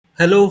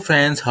Hello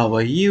friends, how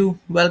are you?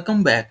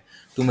 Welcome back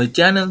to my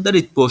channel that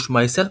is post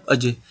myself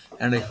Ajay,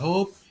 and I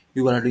hope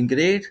you all are doing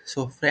great.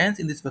 So friends,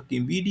 in this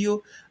working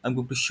video I'm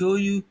going to show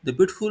you the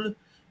beautiful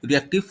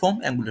reactive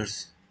form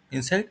angulars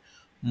inside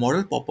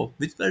model pop-up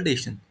with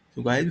validation.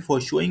 So guys,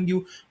 before showing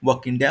you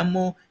working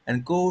demo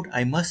and code,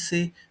 I must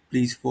say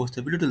please watch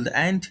the video till the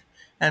end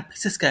and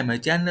please subscribe my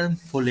channel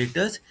for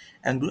latest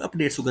Angular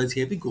updates. So guys,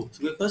 here we go.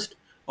 So first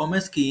on my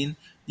screen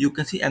you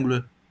can see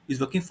Angular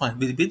is working fine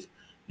with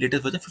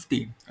latest version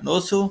 15, and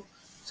also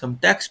some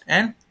text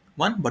and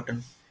one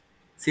button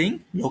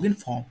saying login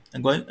form.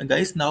 And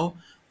guys, now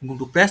I'm going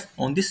to press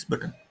on this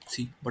button.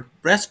 See, but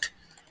pressed,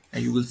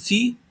 and you will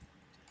see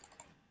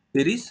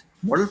there is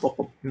model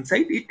pop-up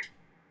inside it,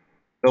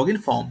 login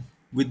form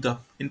with the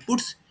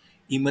inputs,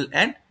 email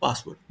and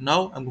password.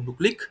 Now I'm going to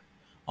click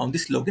on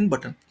this login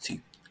button.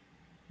 See,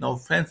 now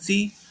friends,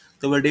 see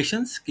the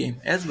validations came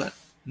as well.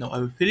 Now I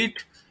will fill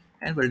it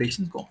and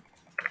validations gone.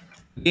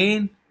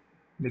 Again,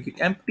 make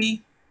it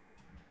empty.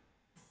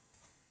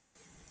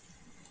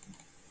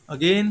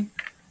 Again,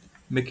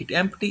 make it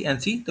empty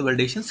and see the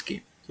validation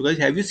scheme. So guys,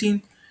 have you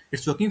seen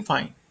it's working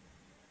fine?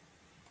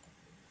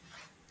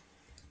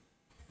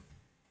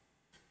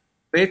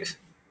 Wait,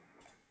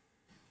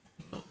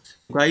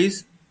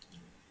 guys,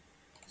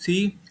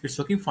 see it's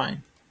working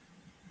fine.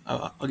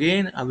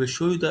 Again, I will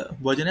show you the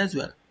version as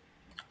well.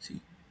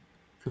 See,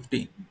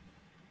 15.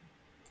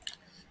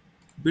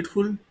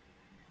 Beautiful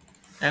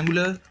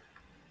Angular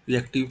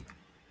reactive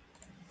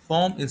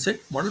form inside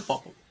model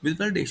pop-up with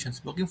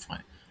validations working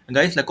fine. And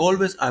guys, like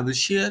always, I will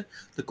share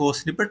the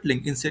course snippet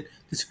link inside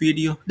this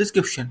video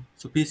description.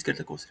 So please get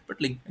the course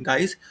snippet link. And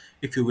guys,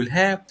 if you will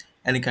have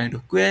any kind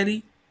of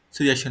query,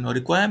 suggestion or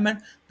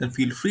requirement, then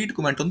feel free to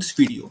comment on this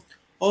video.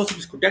 Also,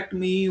 please contact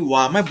me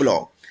via my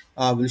blog.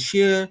 I will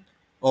share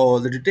all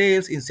the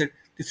details inside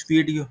this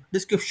video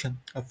description.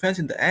 Friends,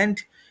 in the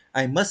end,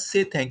 I must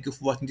say thank you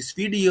for watching this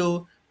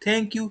video.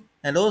 Thank you,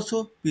 and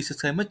also please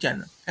subscribe my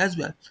channel as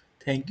well.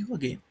 Thank you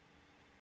again.